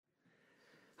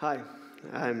Hi,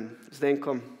 I'm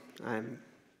Zdenko. I'm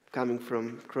coming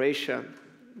from Croatia,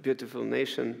 beautiful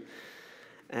nation,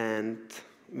 and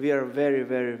we are very,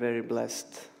 very, very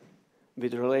blessed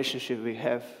with the relationship we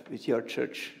have with your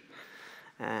church.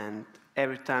 And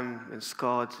every time when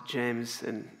Scott, James,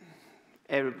 and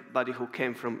everybody who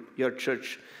came from your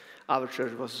church, our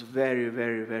church was very,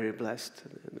 very, very blessed.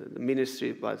 The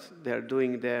ministry, what they're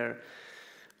doing there,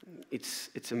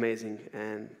 it's amazing,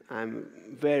 and I'm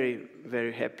very,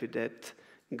 very happy that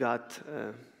God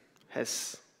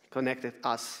has connected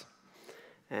us,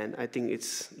 and I think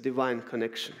it's divine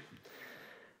connection.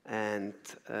 And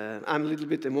I'm a little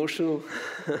bit emotional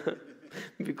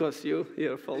because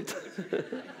your fault,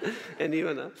 and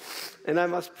Ivana, and I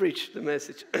must preach the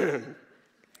message.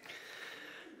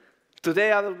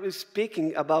 Today I will be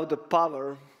speaking about the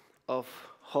power of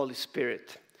Holy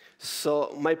Spirit.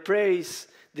 So my prayer is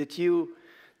that you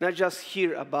not just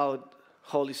hear about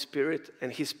Holy Spirit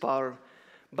and His power,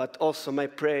 but also my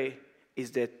prayer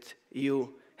is that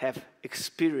you have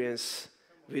experience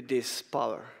with this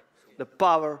power, the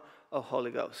power of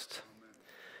Holy Ghost.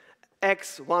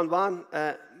 Acts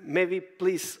 1:1, maybe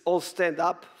please all stand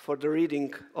up for the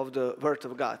reading of the Word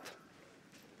of God.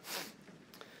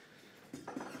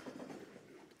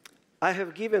 I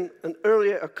have given an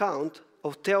earlier account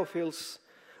of Theophilus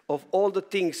of all the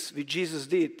things which Jesus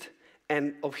did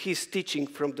and of his teaching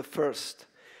from the first,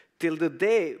 till the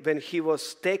day when he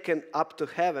was taken up to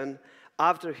heaven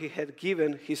after he had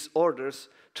given his orders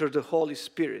through the Holy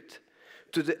Spirit,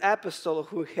 to the apostle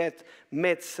who had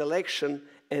made selection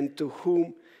and to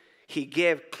whom he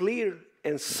gave clear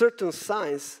and certain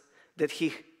signs that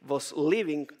he was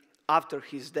living after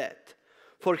his death.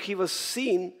 For he was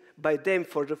seen by them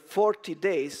for the 40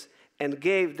 days and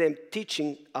gave them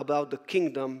teaching about the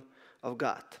kingdom of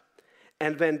God.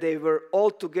 And when they were all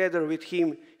together with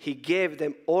him, he gave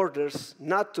them orders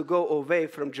not to go away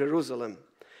from Jerusalem,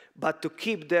 but to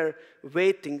keep there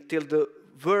waiting till the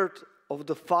word of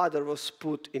the Father was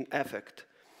put in effect,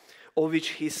 of which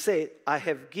he said, I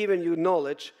have given you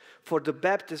knowledge, for the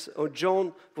baptism of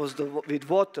John was with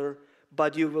water,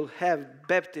 but you will have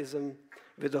baptism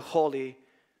with the Holy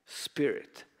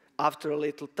Spirit after a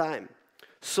little time.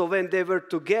 So when they were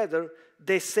together,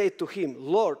 they said to him,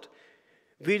 Lord,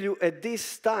 will you at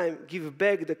this time give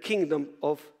back the kingdom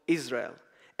of Israel?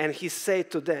 And he said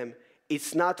to them,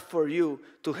 it's not for you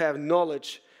to have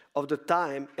knowledge of the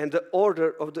time and the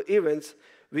order of the events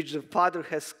which the Father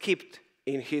has kept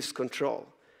in his control,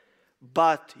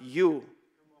 but you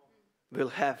will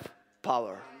have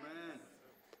power. Amen.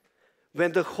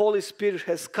 When the Holy Spirit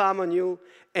has come on you,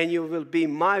 and you will be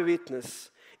my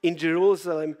witness in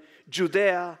Jerusalem,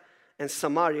 Judea, and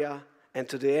Samaria, and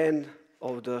to the end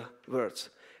of the world.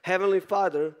 Heavenly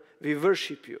Father, we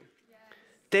worship you. Yes.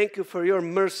 Thank you for your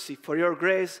mercy, for your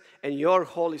grace, and your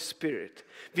Holy Spirit.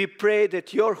 We pray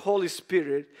that your Holy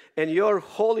Spirit and your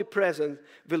holy presence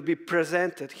will be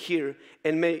presented here,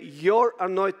 and may your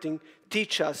anointing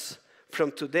teach us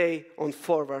from today on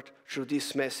forward through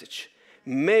this message.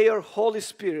 May your Holy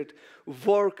Spirit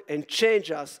work and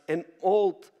change us and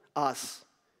mold us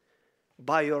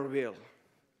by your will.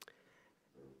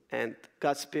 And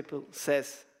God's people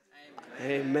says,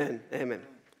 Amen. Amen.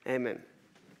 Amen.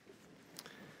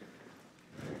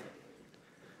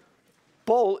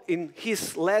 Paul, in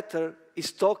his letter,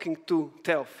 is talking to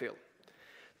Theophil.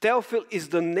 Theophil is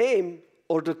the name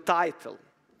or the title.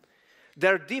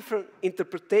 There are different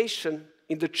interpretations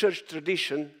in the church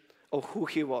tradition of who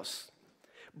he was.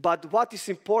 But what is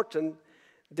important,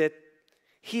 that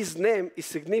his name is a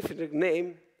significant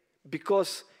name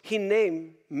because his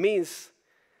name means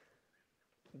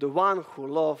the one who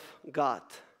loves God,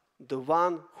 the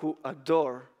one who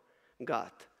adores God,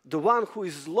 the one who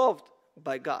is loved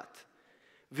by God.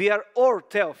 We are all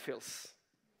Theophils.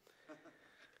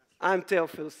 I'm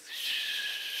Theophil,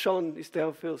 Sean is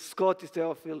Theophil, Scott is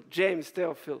Theophil, James is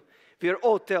Theophil. We are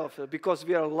all Theophil because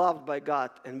we are loved by God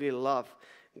and we love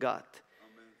God.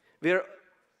 Amen. We are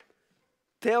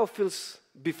Theophils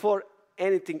before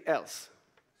anything else.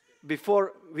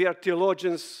 Before we are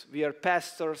theologians, we are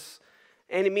pastors,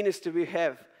 any ministry we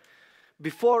have.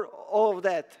 Before all of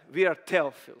that, we are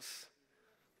Theophils.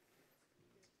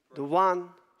 The one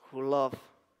who loves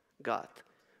God.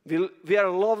 We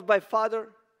are loved by Father,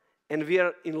 and we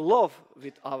are in love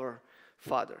with our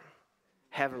Father,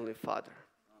 Heavenly Father.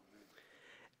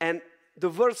 And the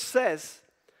verse says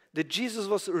that Jesus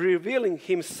was revealing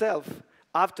himself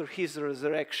after his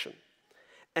resurrection.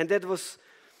 And that was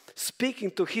speaking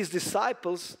to his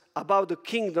disciples about the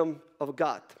kingdom of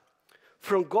God.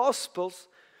 From Gospels,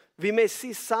 we may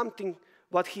see something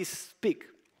what he speak.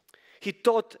 He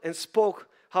taught and spoke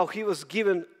how he was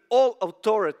given all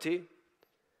authority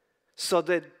so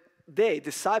that they,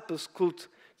 disciples, could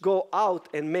go out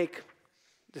and make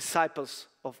disciples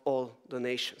of all the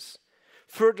nations.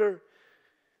 Further,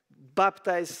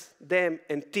 baptize them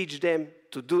and teach them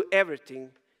to do everything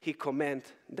he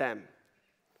commanded them.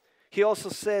 He also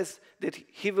says that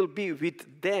he will be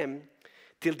with them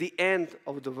till the end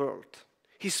of the world.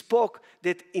 He spoke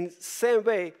that in the same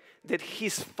way that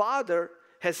his Father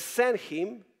has sent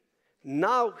him,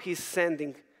 now he's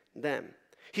sending them.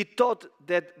 He taught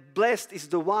that blessed is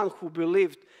the one who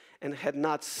believed and had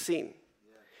not seen.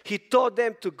 He taught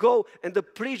them to go and to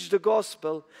preach the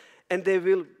gospel, and they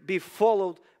will be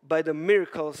followed by the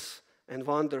miracles and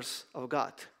wonders of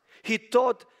God. He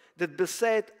taught that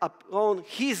beside upon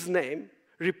his name,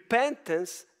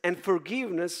 repentance and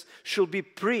forgiveness should be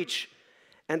preached,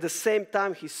 and at the same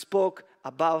time he spoke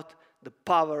about the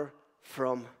power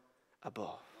from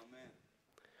above. Amen.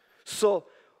 So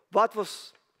what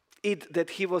was it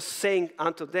that he was saying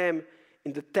unto them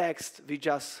in the text we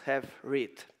just have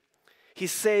read? He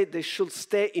said they should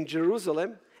stay in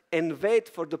Jerusalem and wait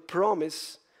for the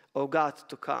promise of God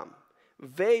to come.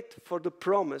 Wait for the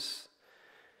promise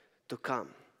to come.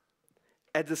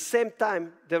 At the same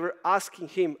time, they were asking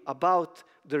him about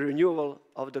the renewal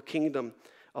of the kingdom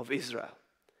of Israel.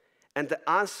 And the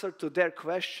answer to their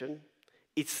question,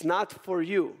 it's not for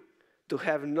you to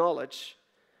have knowledge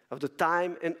of the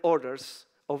time and orders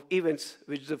of events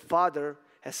which the Father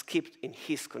has kept in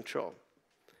his control.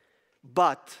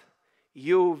 But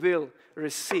you will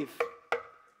receive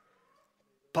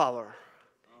power.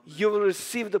 You will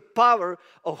receive the power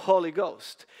of Holy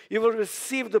Ghost. You will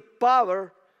receive the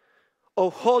power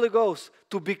of Holy Ghost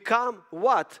to become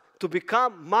what? To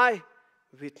become my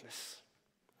witness.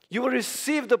 You will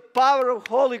receive the power of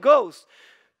Holy Ghost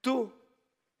to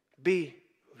be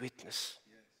witness.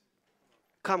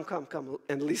 Come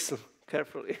and listen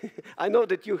carefully. I know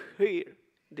that you hear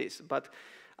this, but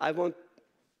I want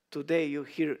today you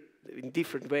hear in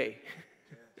different way.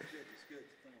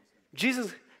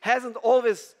 Jesus hasn't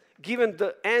always given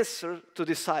the answer to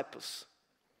disciples.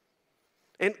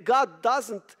 And God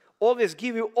doesn't always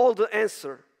give you all the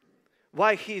answer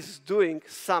why he's doing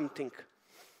something,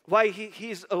 why he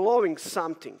is allowing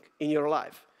something in your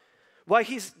life, why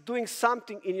he's doing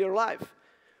something in your life,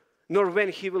 nor when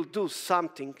he will do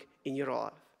something in your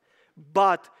life.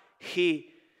 But he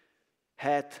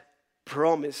had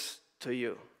promised to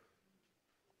you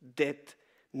that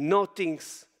nothing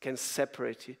can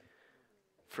separate you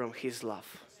from his love.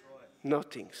 No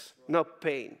things, no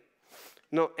pain,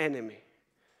 no enemy,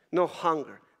 no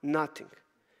hunger, nothing.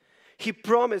 He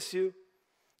promised you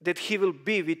that he will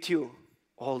be with you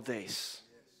all days.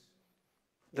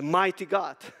 The mighty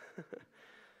God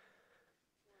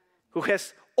who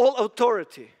has all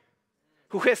authority,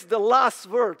 who has the last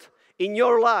word in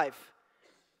your life,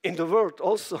 in the world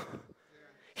also.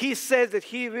 He says that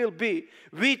he will be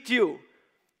with you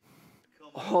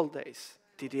all days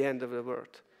to the end of the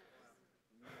world.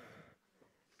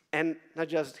 And not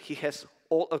just he has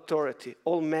all authority,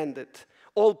 all mandate,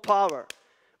 all power,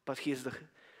 but he is the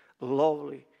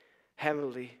lovely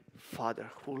heavenly Father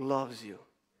who loves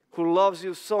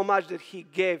you so much that he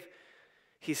gave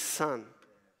his Son.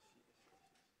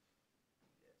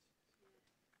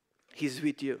 He's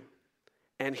with you,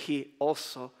 and he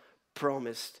also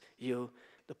promised you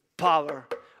the power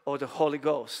of the Holy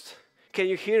Ghost. Can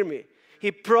you hear me?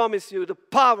 He promised you the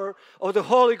power of the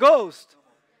Holy Ghost.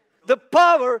 The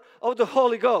power of the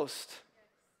Holy Ghost.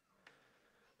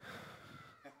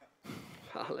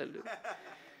 Hallelujah.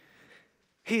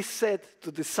 He said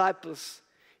to disciples,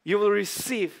 you will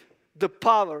receive the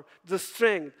power, the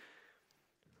strength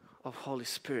of Holy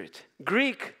Spirit.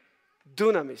 Greek,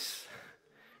 dunamis.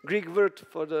 Greek word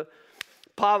for the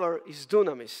power is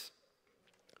dunamis.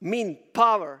 Mean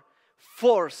power,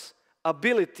 force,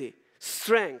 ability,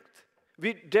 strength.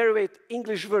 We derive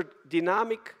English word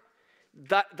dynamic,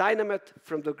 dynamite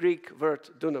from the Greek word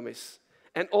dunamis.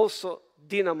 And also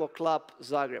Dinamo Club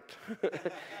Zagreb,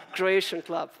 Croatian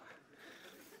club,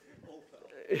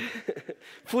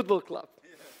 football club.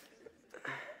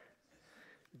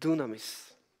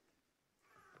 Dunamis.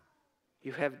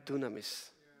 You have dunamis.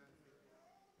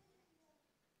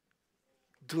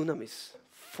 Dunamis,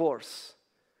 force,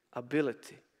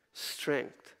 ability,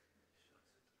 strength.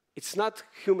 It's not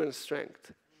human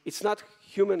strength. It's not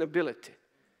human ability.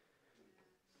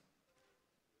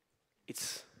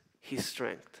 It's his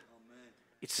strength. Amen.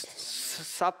 It's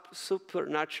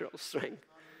supernatural strength.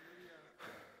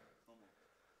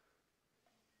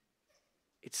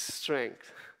 It's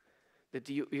strength that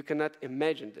you cannot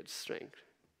imagine that strength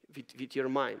with your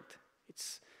mind.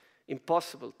 It's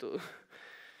impossible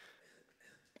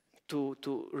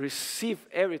to receive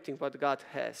everything what God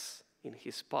has in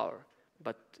His power,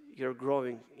 but you're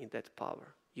growing in that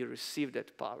power. You receive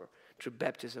that power through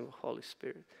baptism of the Holy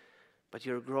Spirit, but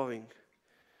you're growing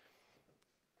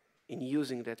in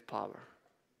using that power,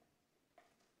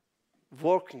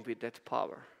 working with that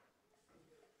power,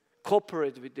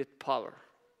 cooperate with that power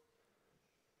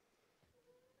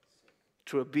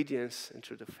through obedience and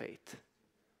through the faith.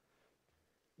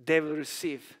 They will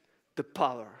receive the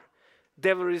power.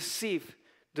 They will receive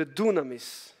the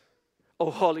dunamis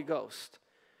of Holy Ghost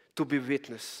to be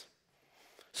witness.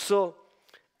 So,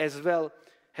 as well,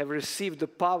 have received the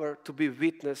power to be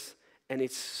witness, and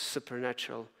it's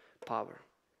supernatural power.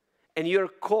 And you're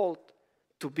called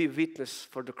to be witness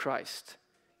for the Christ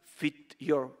with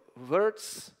your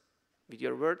words, with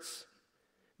your works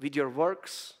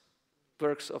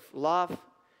of love,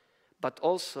 but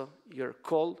also you're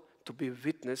called to be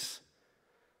witness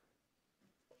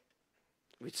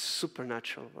with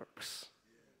supernatural works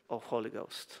of Holy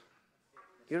Ghost.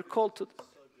 You're called to.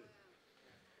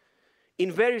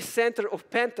 In very center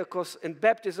of Pentecost and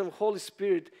baptism of Holy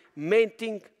Spirit, main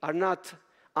thing are not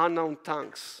unknown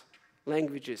tongues,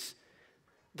 languages.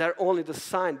 They're only the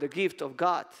sign, the gift of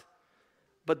God.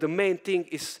 But the main thing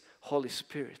is Holy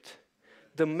Spirit.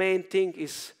 The main thing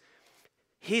is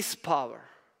His power.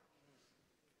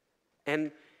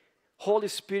 And Holy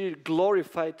Spirit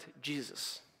glorified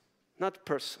Jesus, not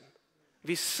person.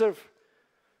 We serve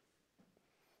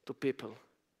to people,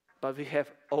 but we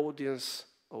have audience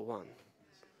of one.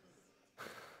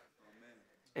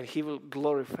 And He will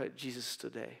glorify Jesus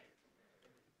today.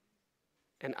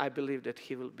 And I believe that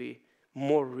He will be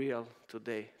more real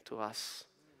today to us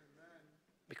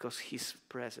because His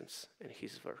presence and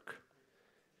His work.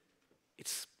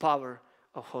 It's power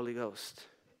of Holy Ghost.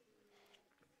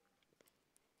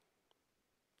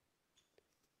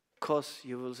 Because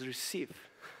you will receive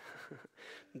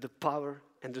the power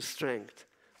and the strength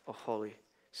of Holy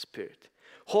Spirit.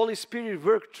 Holy Spirit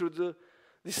worked through the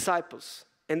disciples,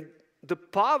 and the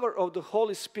power of the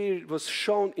Holy Spirit was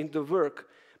shown in the work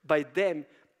by them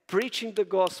preaching the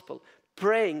gospel,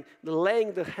 praying,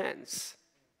 laying the hands.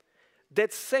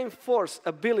 That same force,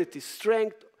 ability,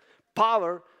 strength,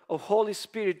 power of Holy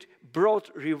Spirit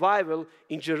brought revival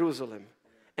in Jerusalem.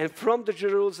 And from the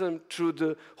Jerusalem through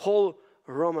the whole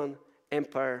Roman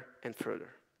Empire and further.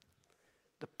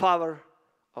 The power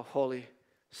of Holy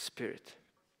Spirit.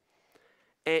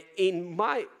 And in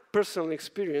my personal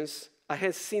experience, I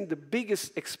have seen the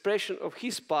biggest expression of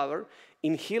His power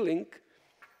in healing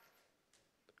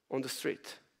on the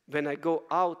street. When I go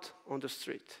out on the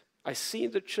street, I see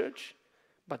in the church,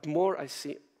 but more I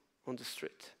see on the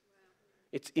street.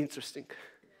 It's interesting.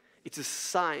 It's a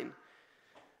sign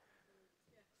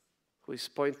who is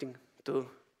pointing to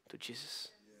Jesus.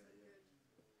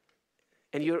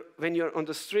 And when you're on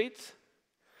the street,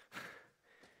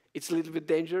 it's a little bit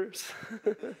dangerous.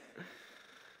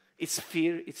 It's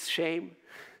fear, it's shame.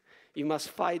 You must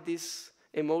fight these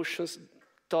emotions,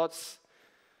 thoughts,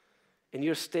 and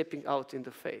you're stepping out in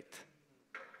the faith.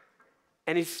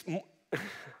 And it's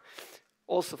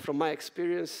also from my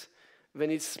experience,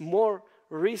 when it's more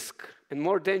risk and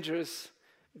more dangerous,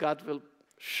 God will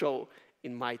show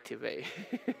in mighty way.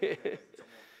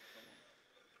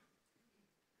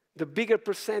 The bigger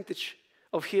percentage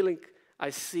of healing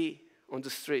I see on the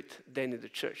street than in the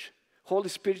church. Holy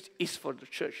Spirit is for the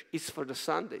church, is for the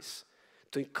Sundays,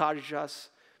 to encourage us,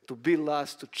 to build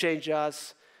us, to change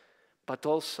us, but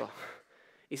also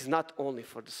is not only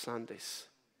for the Sundays,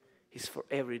 it's for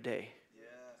every day.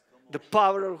 The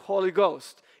power of Holy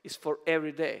Ghost is for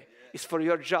every day. It's for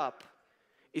your job.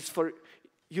 It's for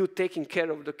you taking care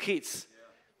of the kids.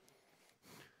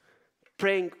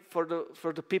 Praying for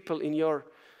the people in your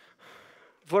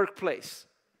workplace.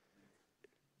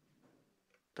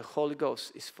 The Holy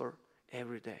Ghost is for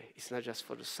every day. It's not just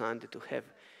for the Sunday to have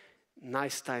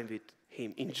nice time with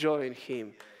Him, enjoying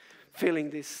Him, feeling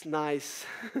these nice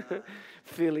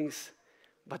feelings,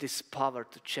 but it's power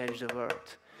to change the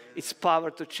world. It's power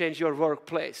to change your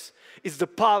workplace. It's the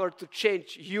power to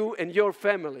change you and your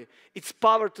family. It's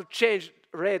power to change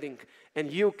Reading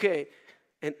and UK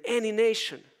and any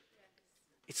nation.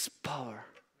 It's power.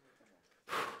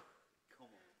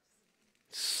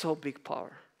 So big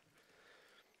power.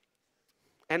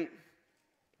 And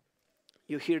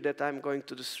you hear that I'm going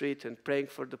to the street and praying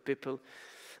for the people,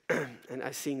 and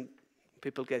I see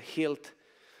people get healed,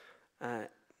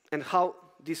 and how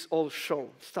this all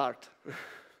start.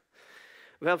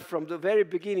 Well, from the very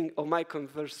beginning of my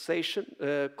conversion,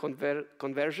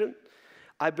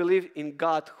 I believe in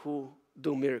God who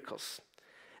do miracles,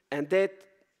 and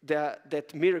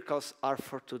that miracles are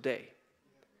for today.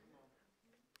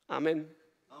 Amen.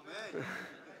 Amen.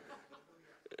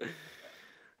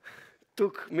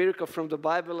 Took miracle from the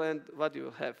Bible, and what do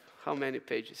you have? How many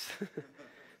pages?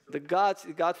 The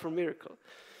God for miracle.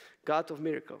 God of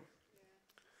miracle.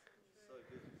 So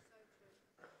good.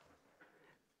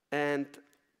 And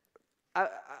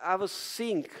I was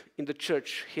seeing in the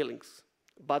church healings,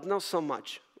 but not so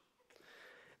much.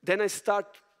 Then I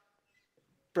start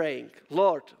praying,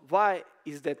 Lord, why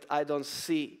is that I don't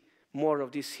see more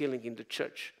of this healing in the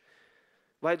church?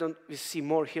 Why don't we see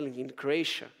more healing in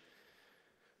Croatia?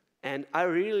 And I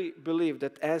really believe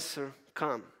that answer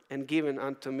come and given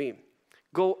unto me.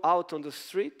 Go out on the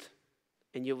street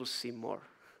and you will see more.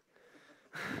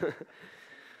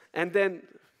 And then,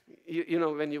 you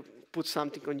know, when you put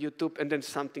something on YouTube and then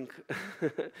something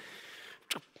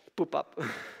poop up.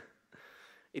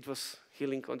 It was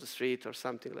healing on the street or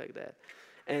something like that.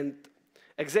 And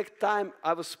exact time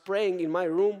I was praying in my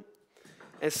room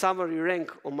and somebody rang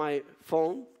on my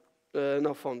phone,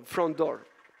 front door,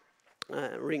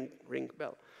 ring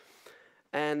bell.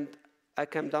 And I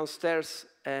came downstairs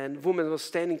and woman was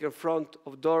standing in front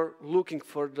of door looking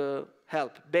for the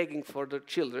help, begging for the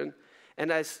children.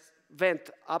 And I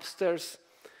went upstairs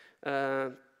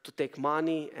to take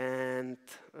money and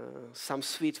some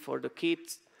sweets for the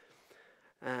kids.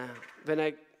 When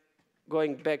I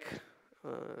going back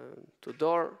to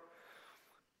door,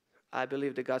 I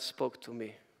believe that God spoke to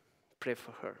me. Pray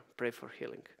for her, pray for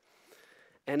healing.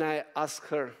 And I asked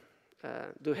her,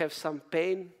 do you have some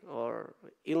pain or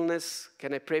illness?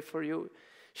 Can I pray for you?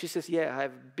 She says, yeah, I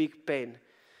have big pain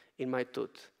in my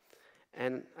tooth.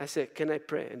 And I said, can I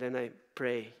pray? And then I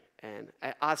pray. And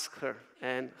I asked her,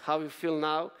 and how you feel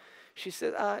now? She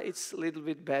said, it's a little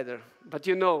bit better. But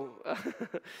you know,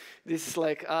 this is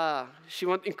like, she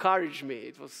won't encourage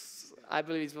me. I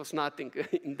believe it was nothing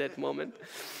in that moment.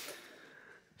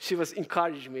 She was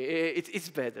encouraging me. It's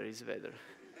better, it's better.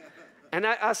 And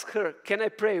I asked her, can I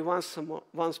pray once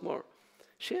more?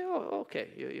 She said, oh, okay,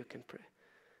 you can pray.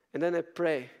 And then I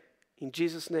pray, in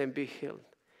Jesus' name, be healed.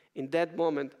 In that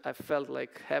moment, I felt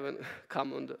like heaven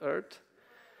come on the earth.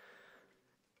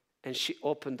 And she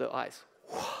opened the eyes.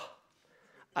 Wow.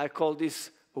 I call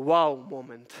this wow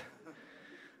moment.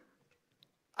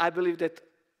 I believe that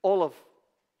all of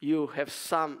you have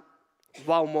some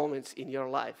wow moments in your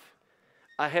life.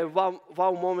 I have wow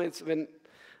moments when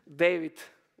David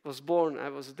was born. I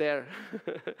was there.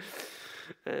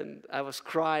 And I was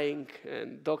crying.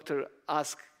 And doctor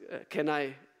asked, can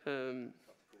I,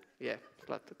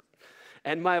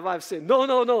 And my wife said,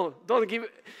 no, don't give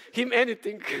him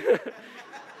anything.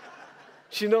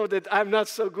 She knows that I'm not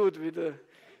so good with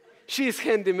she's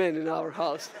handyman in our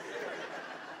house.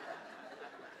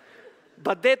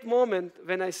 But that moment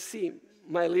when I see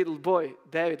my little boy,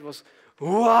 David, was,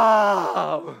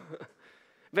 wow.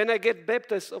 When I get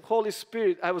baptized of Holy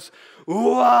Spirit, I was,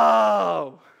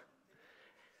 wow.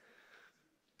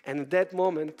 And at that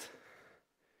moment,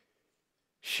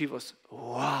 she was,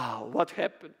 wow, what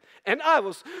happened? And I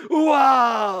was,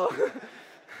 wow.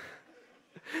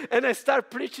 And I start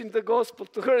preaching the gospel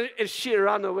to her, and she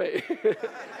ran away.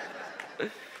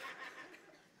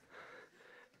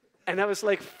 And I was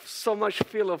like so much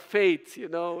full of faith, you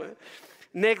know.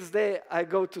 Next day, I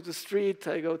go to the street,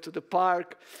 I go to the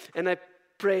park, and I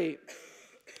pray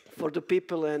for the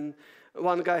people. And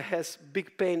one guy has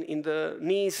big pain in the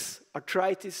knees,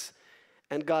 arthritis,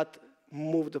 and God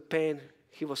moved the pain.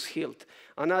 He was healed.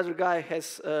 Another guy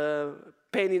has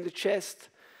pain in the chest.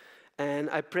 And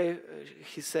I pray,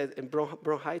 he said, in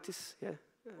bronchitis, yeah?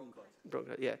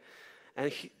 Bronchitis, yeah.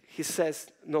 And he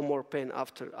says, no more pain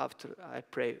after I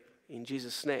pray in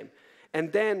Jesus' name.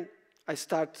 And then I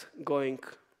start going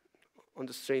on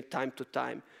the street time to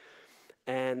time.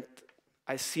 And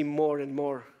I see more and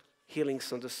more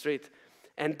healings on the street.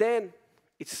 And then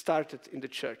it started in the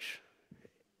church.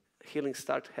 Healing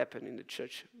started happening in the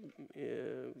church.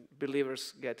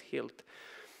 Believers get healed.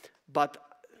 But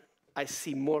I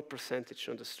see more percentage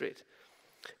on the street.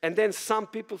 And then some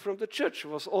people from the church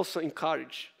was also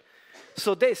encouraged.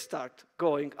 So they start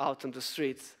going out on the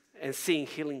streets and seeing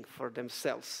healing for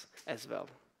themselves as well.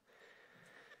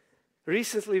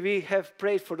 Recently we have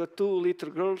prayed for the 2 little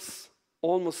girls,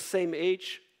 almost same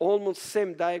age, almost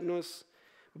same diagnosis,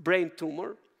 brain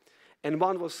tumor. And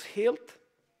one was healed,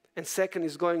 and second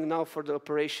is going now for the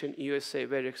operation in USA,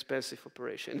 very expensive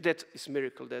operation. And that is a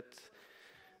miracle that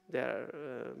their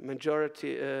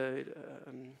majority,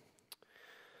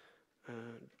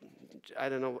 I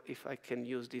don't know if I can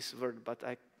use this word, but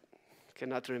I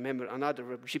cannot remember another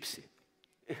word, gypsy.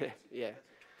 Yeah.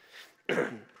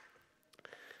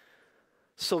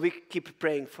 So we keep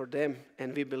praying for them,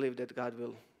 and we believe that God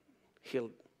will heal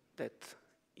that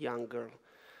young girl.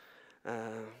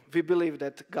 We believe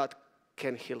that God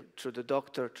can heal through the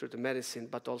doctor, through the medicine,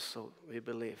 but also we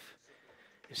believe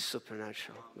in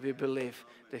supernatural. We believe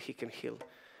that He can heal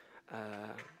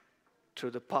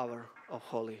through the power of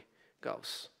Holy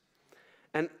Ghost.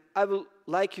 And I would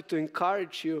like you to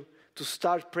encourage you to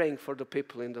start praying for the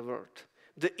people in the world.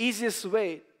 The easiest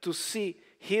way to see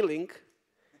healing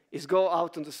is go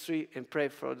out on the street and pray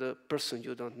for the person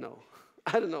you don't know.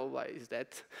 I don't know why is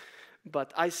that.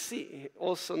 But I see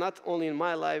also not only in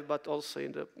my life, but also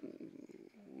in the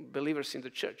believers in the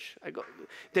church.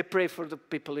 They pray for the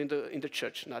people in the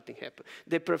church, nothing happened.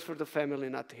 They pray for the family,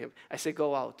 nothing happened. I say,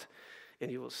 go out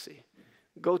and you will see.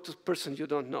 Go to the person you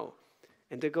don't know.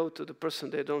 And they go to the person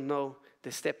they don't know.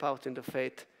 They step out in the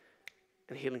faith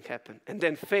and healing happen. And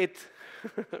then faith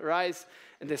rise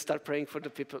and they start praying for the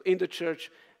people in the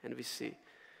church. And we see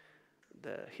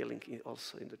the healing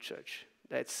also in the church.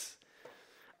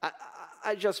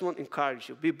 I just want to encourage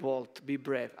you, be bold, be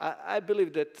brave. I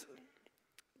believe that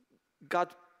God,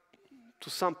 to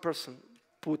some person,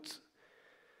 put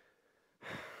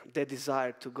the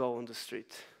desire to go on the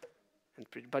street and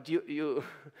preach. But you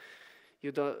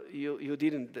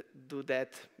didn't do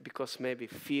that because maybe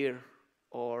fear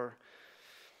or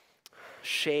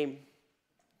shame.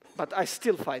 But I'm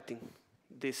still fighting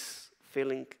this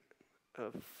feeling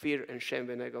of fear and shame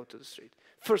when I go to the street.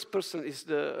 First person is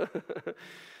the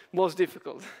most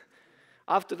difficult.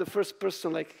 After the first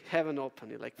person, like heaven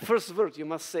opening, like first word you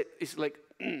must say is like,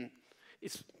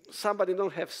 it's somebody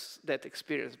don't have that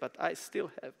experience, but I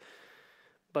still have.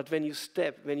 But when you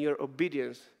step, when you're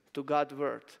obedient to God's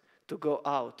word, to go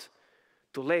out,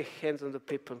 to lay hands on the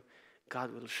people,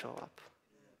 God will show up.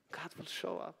 God will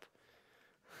show up.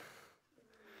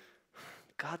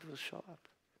 God will show up.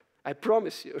 I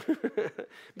promise you,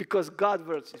 because God's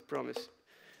words is promised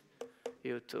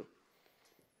you too.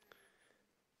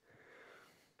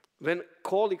 When a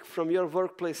colleague from your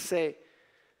workplace say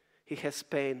he has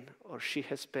pain or she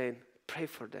has pain, pray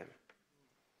for them.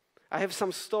 I have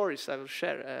some stories I will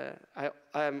share. I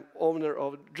am owner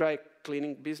of dry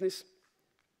cleaning business,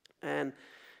 and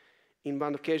in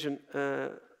one occasion,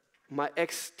 my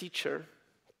ex-teacher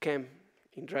came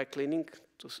in dry cleaning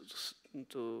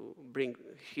to bring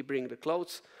the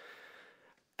clothes,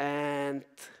 and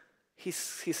he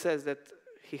says that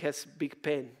he has big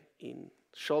pain in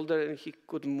shoulder and he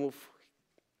couldn't move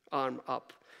arm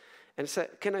up. And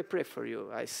said, can I pray for you?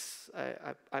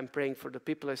 I'm praying for the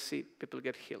people. I see people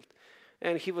get healed.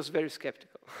 And he was very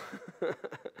skeptical.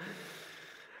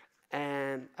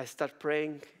 And I start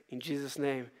praying in Jesus'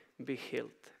 name, be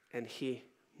healed. And he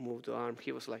moved the arm.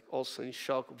 He was like also in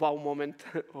shock. Wow moment.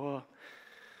 Oh.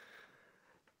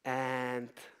 And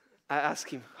I asked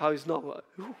him, how is now?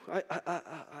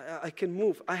 I can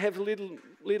move. I have a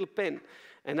little pain.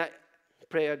 And I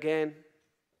pray again,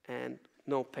 and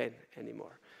no pain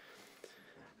anymore.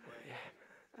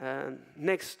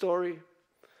 Next story,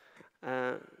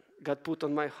 God put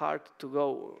on my heart to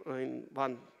go in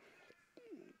one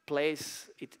place.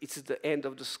 It's the end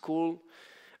of the school,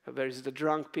 where is the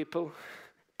drunk people,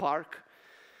 park.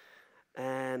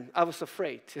 And I was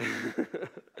afraid.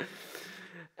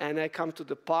 And I come to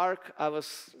the park. I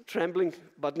was trembling,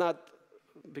 but not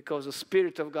because of the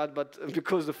Spirit of God, but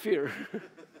because of fear.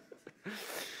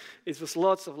 It was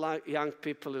lots of young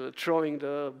people throwing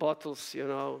the bottles,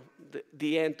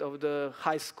 the end of the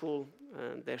high school,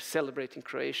 and they're celebrating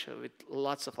Croatia with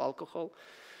lots of alcohol.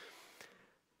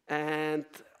 And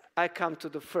I come to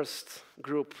the first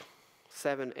group,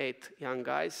 7, 8 young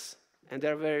guys, and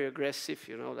they're very aggressive,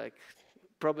 like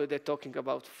probably they're talking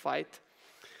about fight.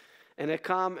 And I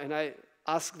come and I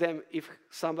ask them if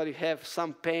somebody have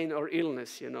some pain or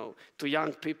illness, to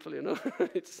young people,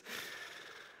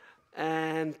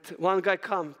 And one guy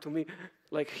come to me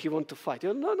like he want to fight.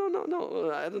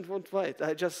 No, I don't want to fight.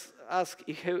 I just ask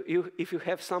if you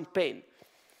have some pain.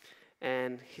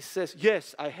 And he says,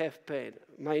 yes, I have pain.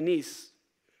 My knees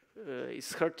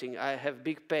is hurting. I have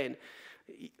big pain.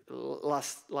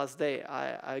 Last day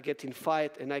I get in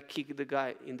fight and I kick the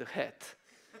guy in the head.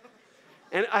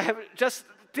 And I have just,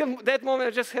 till that moment,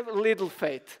 I just have a little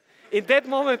faith. In that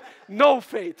moment, no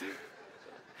faith.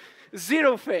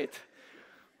 Zero faith.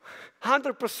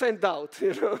 100% doubt,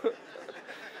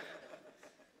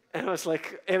 And I was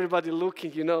like, everybody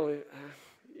looking,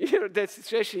 that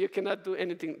situation, you cannot do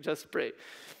anything, just pray.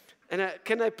 And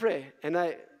can I pray? And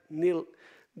I kneel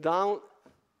down,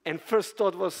 and first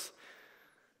thought was,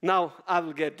 now I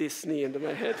will get this knee into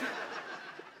my head.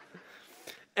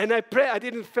 And I pray, I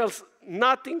didn't feel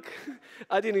nothing.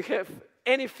 I didn't have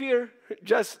any fear,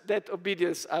 just that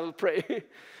obedience, I will pray.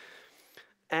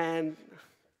 And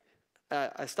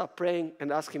I stopped praying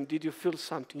and asked him, did you feel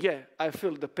something? Yeah, I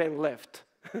feel the pain left.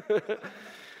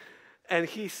 And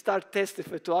he started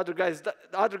testifying to other guys. The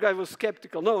other guy was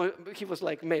skeptical. No, he was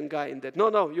like main guy in that.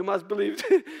 No, you must believe.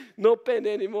 No pain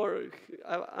anymore.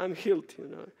 I'm healed, you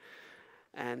know.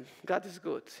 And God is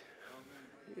good.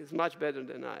 He's much better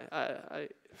than I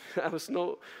was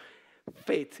no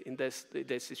faith in this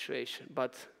situation,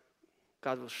 but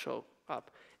God will show up.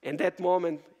 And that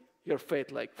moment, your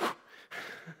faith like,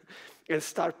 and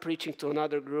start preaching to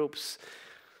another groups.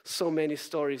 So many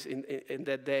stories in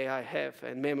that day I have,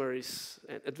 and memories,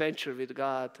 and adventure with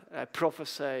God. I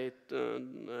prophesied,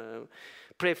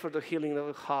 pray for the healing of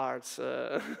the hearts.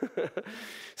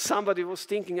 Somebody was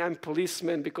thinking I'm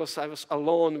policeman because I was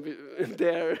alone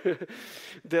there.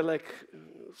 They're like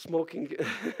smoking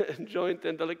a joint,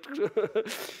 and they're like,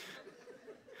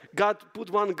 God put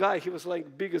one guy, he was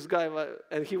like biggest guy,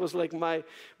 and he was like my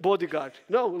bodyguard.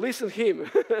 No, listen to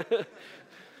him.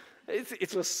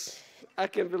 It was, I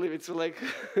can't believe it's like,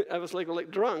 I was like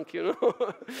drunk, you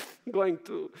know, going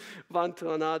to one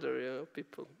to another, you know,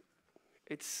 people.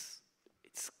 It's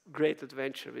great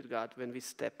adventure with God when we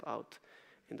step out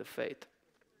in the faith.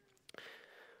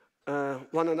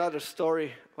 One another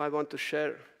story I want to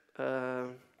share.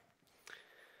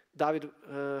 David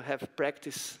had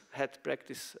practice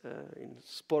in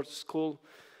sports school,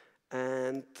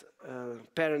 and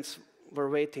parents were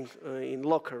waiting in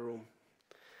locker room.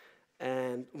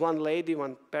 And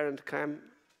one parent came,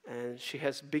 and she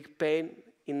has big pain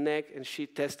in neck, and she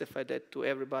testified that to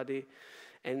everybody,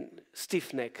 and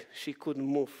stiff neck. She couldn't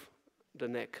move the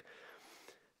neck.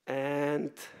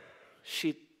 And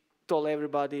she told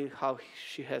everybody how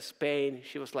she has pain.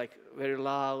 She was like very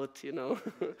loud, you know.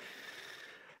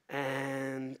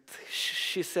 And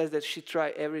she says that she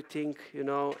tried everything, you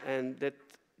know, and that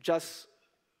just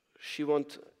she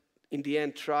won't, in the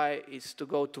end, try is to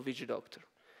go to witch doctor.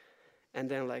 And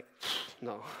then like,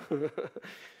 no,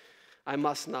 I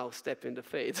must now step in the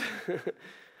faith.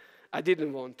 I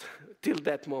didn't want till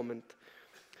that moment.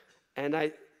 And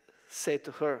I said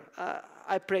to her,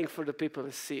 I'm praying for the people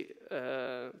to see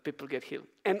people get healed.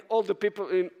 And all the people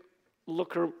in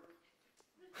locker room.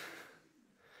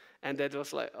 And that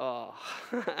was like, oh,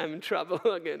 I'm in trouble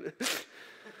again.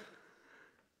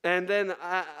 And then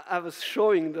I was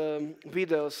showing the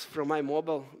videos from my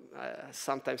mobile.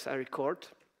 Sometimes I record,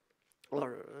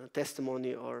 or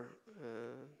testimony, or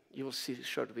you will see a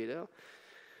short video.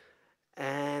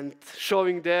 And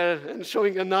showing there and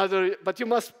showing another, but you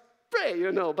must pray,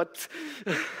 you know, but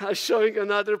I'm showing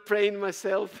another praying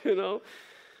myself, you know.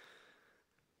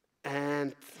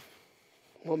 And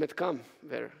moment come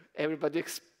where everybody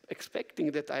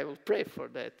expecting that I will pray for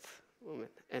that woman.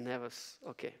 And I was,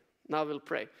 okay, now we'll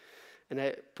pray. And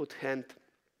I put hand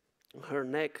on her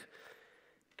neck,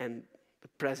 and the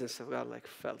presence of God like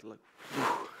felt like,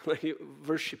 whew, like you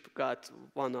worship God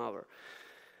 1 hour.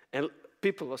 And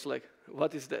people was like,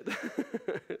 what is that?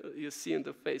 You see in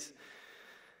the face.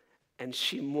 And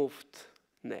she moved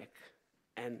neck.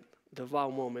 And the wow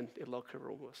moment in locker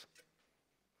room was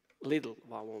little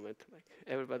wow moment. Like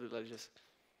everybody like just,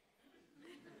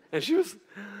 and she was,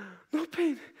 no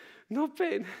pain, no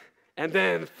pain. And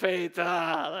then faith,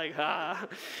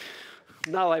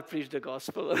 Now I preach the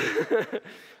gospel.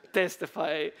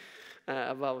 Testify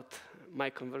about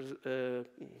my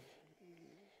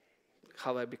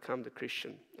how I become the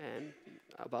Christian, and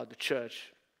about the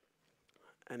church.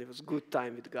 And it was good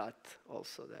time with God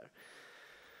also there.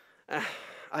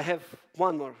 I have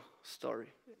one more story,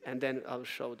 and then I'll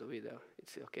show the video.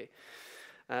 It's okay.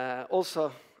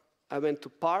 Also, I went to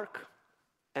park,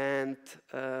 and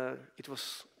it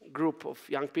was a group of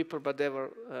young people, but they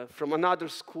were from another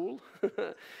school.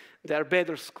 They are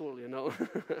better school, you know.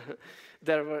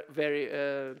 They were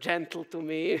very gentle to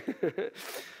me.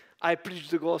 I preached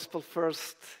the gospel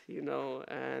first, you know,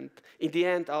 and in the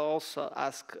end, I also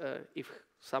asked if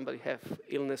somebody have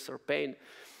illness or pain.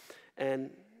 And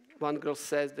one girl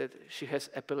says that she has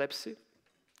epilepsy.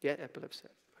 Yeah, epilepsy.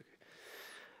 Okay.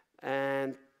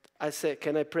 And I said,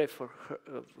 can I pray for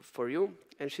her, for you?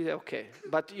 And she said, okay.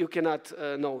 But you cannot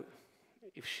know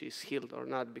if she's healed or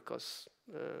not, because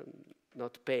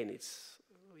not pain, it's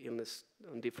illness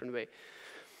in different way.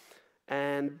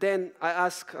 And then I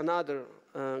asked another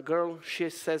girl. She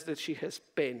says that she has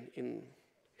pain in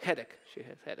headache. She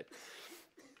has headache.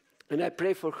 And I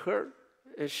pray for her,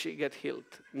 and she got healed.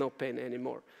 No pain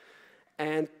anymore.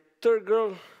 And third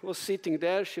girl was sitting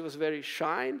there. She was very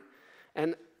shy.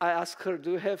 And I asked her,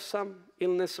 do you have some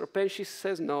illness or pain? She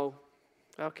says, no.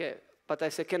 Okay. But I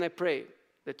said, can I pray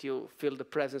that you feel the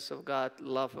presence of God,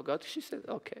 love of God? She said,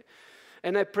 okay.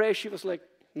 And I pray. She was like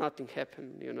nothing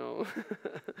happened,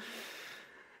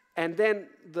 And then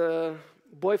the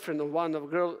boyfriend of one of the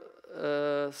girl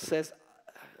says,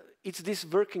 "Is this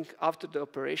working after the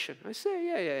operation?" I say,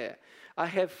 yeah.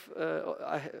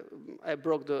 I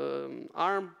broke the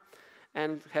arm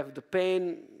and have the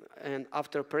pain, and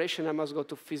after operation I must go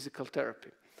to physical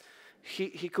therapy.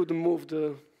 He couldn't move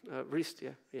the wrist,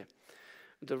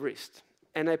 the wrist.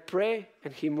 And I pray,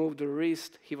 and he moved the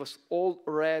wrist. He was all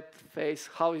red face.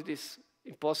 How is this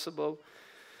impossible?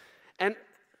 And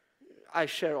I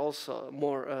share also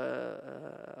more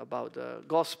about the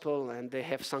gospel, and they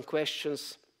have some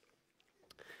questions.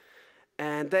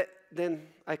 And then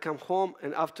I come home,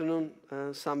 and afternoon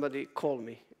somebody called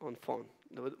me on phone,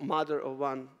 the mother of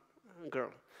one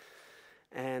girl.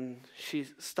 And she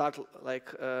started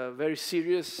like very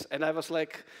serious, and I was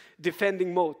like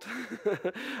defending mode.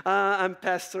 I'm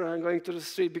pastor, I'm going to the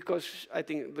street, because I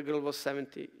think the girl was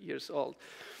 70 years old.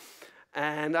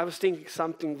 And I was thinking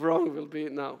something wrong will be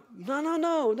now.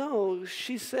 No.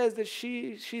 She says that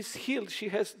she's healed. She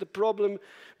has the problem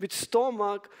with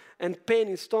stomach and pain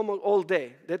in stomach all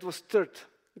day. That was third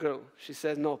girl. She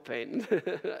said no pain.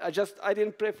 I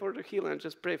didn't pray for the healing. I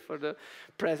just pray for the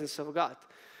presence of God.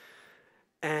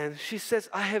 And she says,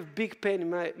 "I have big pain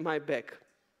in my back.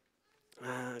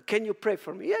 Can you pray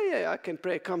for me?" Yeah, I can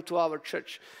pray. Come to our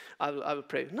church. I will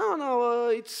pray. No,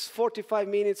 it's 45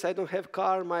 minutes. I don't have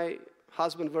car. My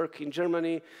husband works in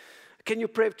Germany. Can you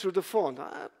pray through the phone?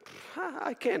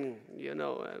 I can,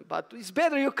 but it's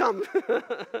better you come.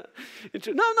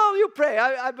 No, you pray.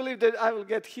 I believe that I will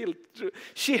get healed.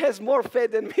 She has more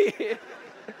faith than me.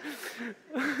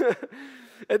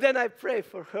 And then I pray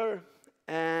for her.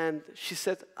 And she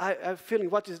said, I'm feeling,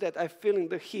 what is that? I'm feeling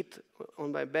the heat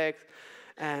on my back.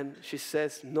 And she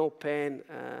says, no pain,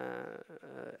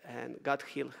 and God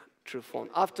healed through phone.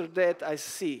 After that, I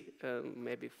see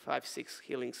maybe 5-6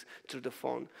 healings through the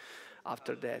phone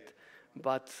after that.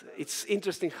 But it's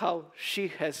interesting how she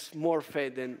has more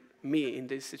faith than me in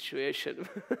this situation.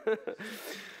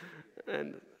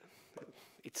 And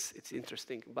it's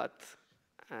interesting, but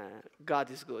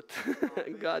God is good.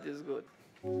 God is good.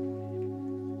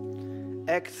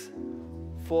 Acts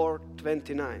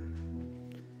 4:29.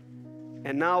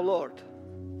 And now, Lord,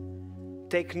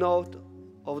 take note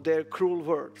of their cruel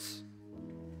words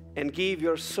and give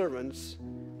your servants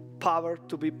power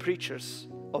to be preachers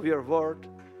of your word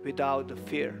without the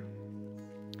fear.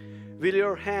 Will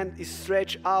your hand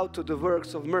stretch out to the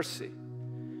works of mercy,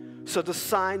 so the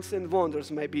signs and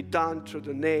wonders may be done through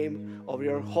the name of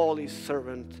your holy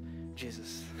servant,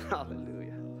 Jesus.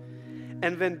 Hallelujah.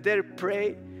 And when their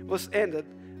prayer was ended,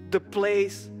 the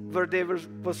place where they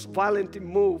was violently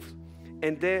moved,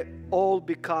 and they all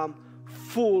become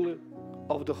full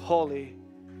of the Holy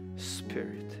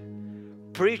Spirit,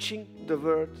 preaching the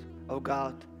word of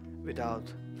God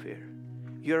without fear.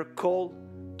 You're called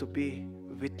to be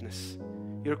witness.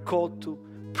 You're called to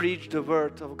preach the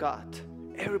word of God.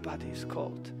 Everybody is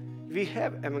called. We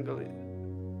have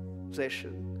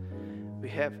evangelization. We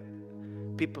have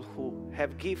people who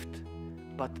have gift,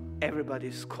 but everybody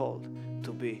is called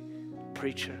to be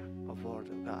preacher of word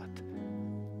of God.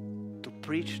 To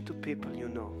preach to people you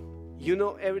know. You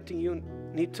know everything you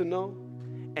need to know,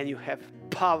 and you have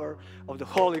power of the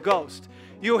Holy Ghost.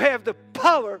 You have the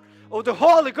power of the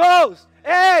Holy Ghost.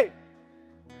 Hey!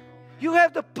 You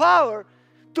have the power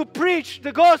to preach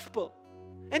the gospel.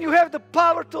 And you have the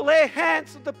power to lay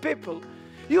hands on the people.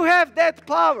 You have that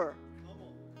power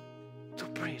to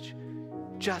preach.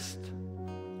 Just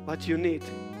what you need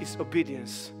is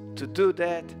obedience to do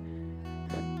that,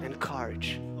 and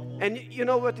courage. And you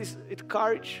know what is it,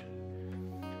 courage?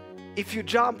 If you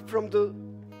jump from the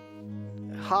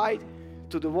height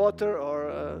to the water,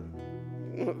 or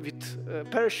with a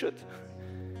parachute,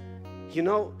 you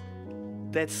know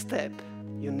that step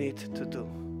you need to do.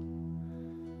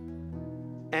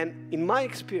 And in my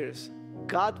experience,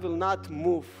 God will not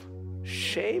move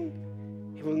shame.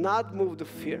 He will not move the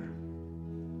fear.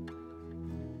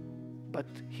 But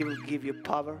He will give you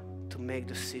power to make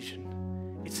decision.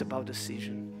 It's about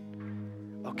decision.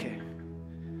 Okay,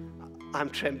 I'm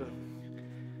trembling.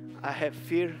 I have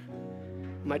fear.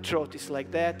 My throat is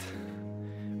like that.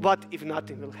 What if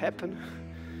nothing will happen?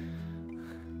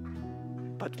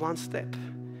 But one step,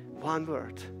 one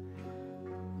word.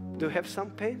 Do you have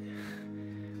some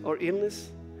pain or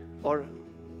illness? Or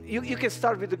you can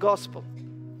start with the gospel.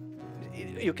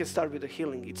 You can start with the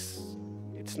healing.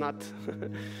 It's not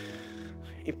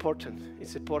important.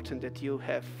 It's important that you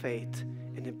have faith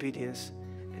and obedience,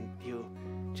 and you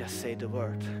just say the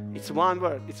word. It's one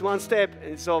word. It's one step,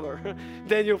 and it's over.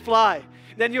 Then you fly.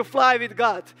 Then you fly with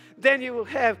God. Then you will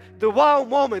have the wow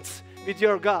moments. with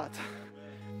your God.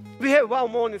 We have wow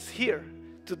moments here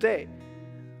today,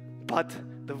 but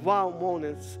the wow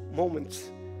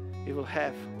moments we will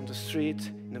have on the street,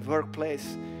 in the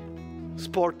workplace,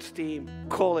 sports team,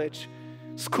 college,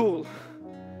 school,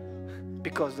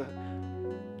 because the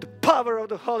power of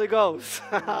the Holy Ghost,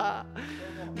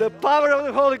 the power of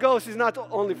the Holy Ghost is not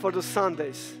only for the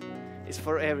Sundays, it's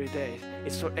for every day,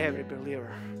 it's for every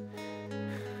believer.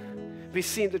 We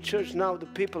see in the church now the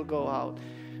people go out.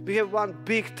 We have one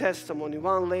big testimony.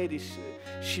 One lady,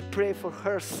 she prayed for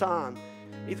her son.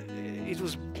 It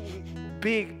was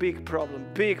big problem.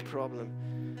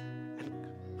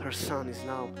 And her son is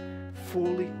now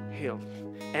fully healed.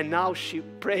 And now she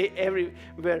pray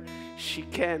everywhere she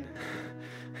can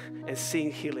and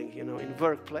seeing healing, in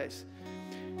workplace.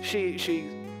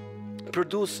 She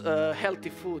produce healthy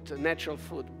food, natural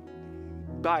food,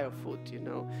 bio food,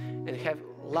 and have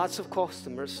lots of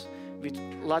customers with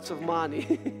lots of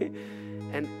money.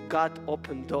 And God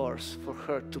opened doors for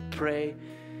her to pray,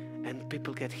 and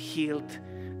people get healed,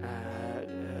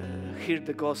 hear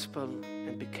the gospel,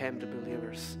 and became the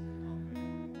believers.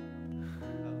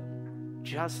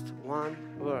 Just one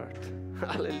word.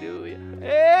 Hallelujah.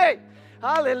 Hey!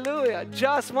 Hallelujah.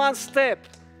 Just one step.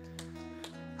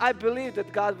 I believe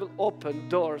that God will open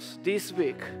doors this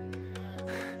week.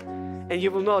 And you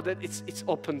will know that it's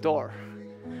open door.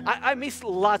 I missed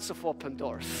lots of open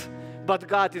doors. But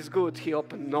God is good. He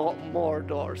opened more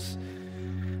doors.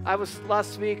 I was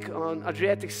last week on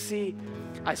Adriatic Sea.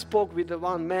 I spoke with the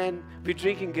one man. We're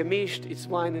drinking gemischt. It's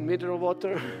wine and mineral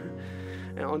water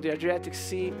on the Adriatic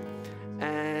Sea.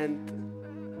 And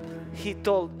he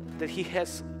told that he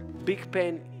has big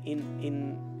pain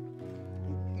in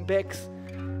backs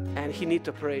and he needs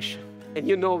operation. And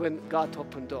when God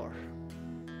opened door.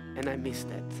 And I missed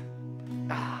that.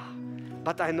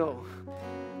 But I know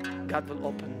God will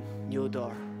open new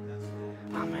door.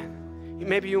 Amen.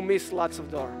 Maybe you miss lots of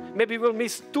doors. Maybe we'll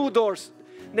miss 2 doors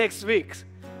next week.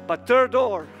 But 3rd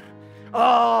door,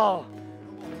 I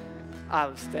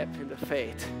will step in the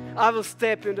faith. I will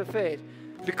step in the faith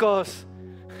because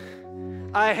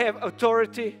I have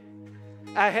authority,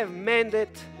 I have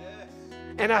mandate,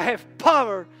 and I have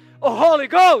power of Holy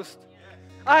Ghost.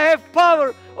 I have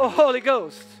power of Holy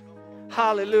Ghost.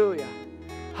 Hallelujah.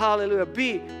 Hallelujah.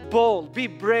 Be bold, be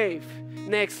brave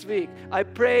next week. I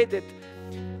pray that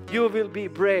you will be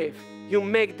brave. You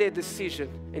make that decision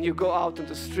and you go out on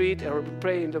the street or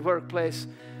pray in the workplace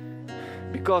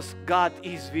because God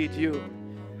is with you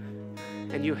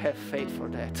and you have faith for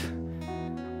that.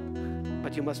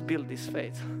 But you must build this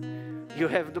faith. You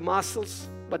have the muscles,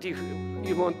 but you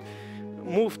won't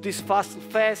move this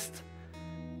fast.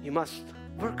 You must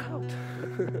work out.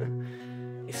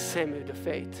 It's same with the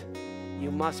faith. You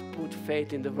must put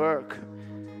faith in the work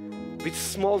with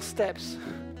small steps.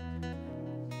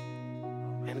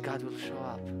 And God will show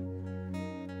up.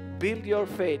 Build your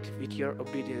faith with your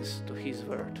obedience to His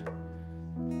word.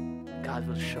 God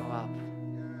will show up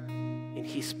in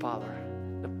His power,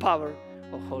 the power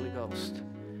of Holy Ghost.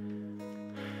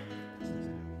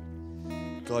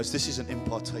 Guys, this is an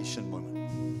impartation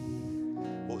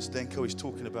moment. What Zdenko is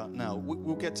talking about now,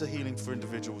 we'll get to healing for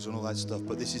individuals and all that stuff,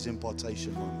 but this is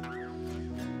impartation moment.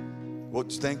 What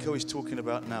Zdenko is talking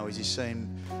about now is he's saying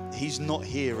he's not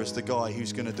here as the guy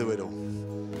who's going to do it all.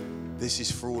 This is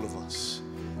for all of us.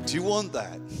 Do you want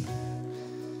that?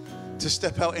 To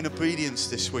step out in obedience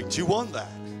this week. Do you want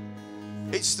that?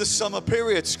 It's the summer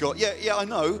period, Scott. Yeah, I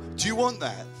know. Do you want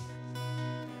that?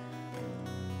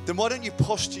 Then why don't you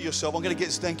posture yourself? I'm going to get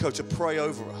Zdenko to pray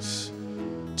over us,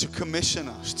 to commission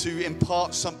us, to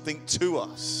impart something to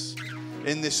us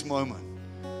in this moment.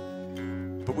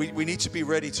 But we need to be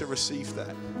ready to receive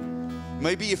that.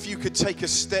 Maybe if you could take a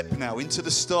step now into the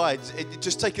sides,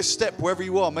 just take a step wherever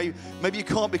you are. Maybe you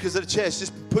can't because of the chairs.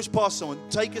 Just push past someone.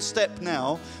 Take a step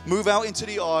now. Move out into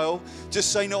the aisle.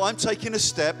 Just say, no, I'm taking a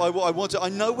step. I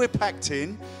know we're packed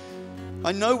in.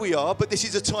 I know we are, but this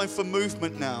is a time for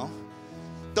movement now.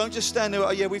 Don't just stand there. Oh,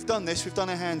 yeah, we've done this. We've done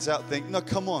a hands out thing. No,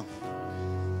 come on.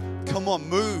 Come on,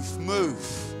 move.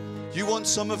 You want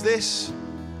some of this?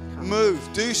 Move,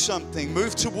 do something.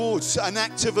 Move towards an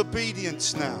act of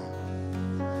obedience now.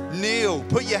 Kneel,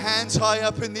 put your hands high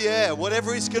up in the air,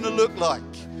 whatever it's going to look like.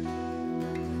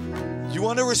 You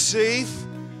want to receive?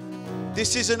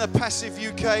 This isn't a passive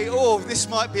UK, oh, this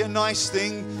might be a nice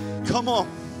thing. Come on.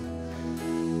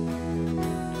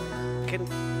 Can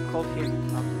call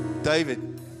him up.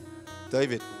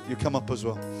 David, you come up as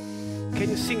well. Can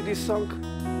you sing this song?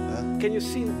 Can you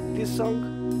sing this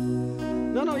song?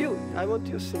 No, you. I want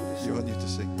you to sing this song. You want you to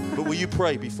sing. But will you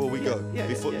pray before we go? Yeah,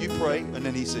 you pray and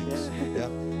then he sings. Yeah.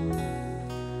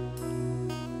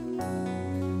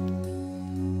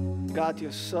 God,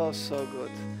 you're so, so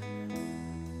good.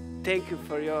 Thank you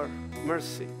for your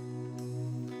mercy.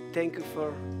 Thank you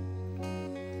for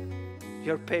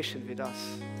your patience with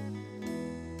us.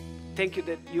 Thank you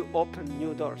that you open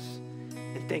new doors.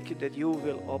 And thank you that you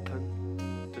will open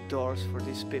the doors for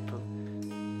these people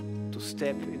to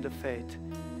step in the faith,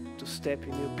 to step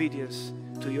in obedience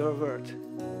to your word,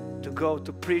 to go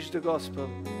to preach the gospel,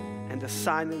 and the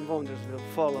signs and wonders will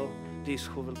follow these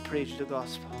who will preach the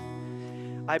gospel.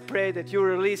 I pray that you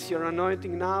release your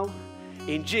anointing now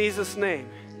in Jesus' name.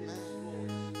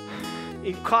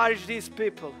 Encourage these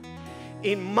people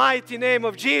in mighty name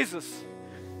of Jesus.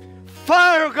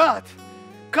 Fire of God,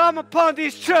 come upon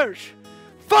this church.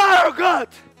 Fire of God,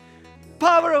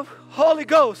 power of Holy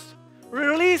Ghost,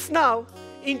 release now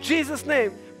in Jesus'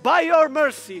 name, by your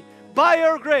mercy, by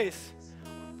your grace,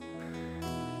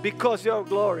 because your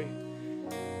glory,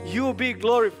 you be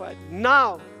glorified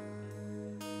now.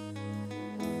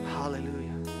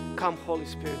 Hallelujah. Come, Holy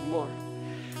Spirit, more,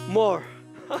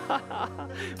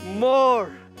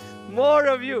 more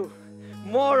of you,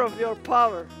 more of your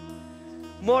power,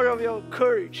 more of your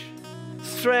courage,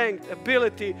 strength,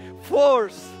 ability,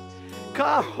 force.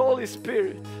 Come, Holy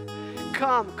Spirit.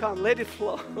 Come, let it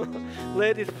flow.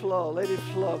 Let it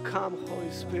flow. Come,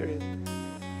 Holy Spirit.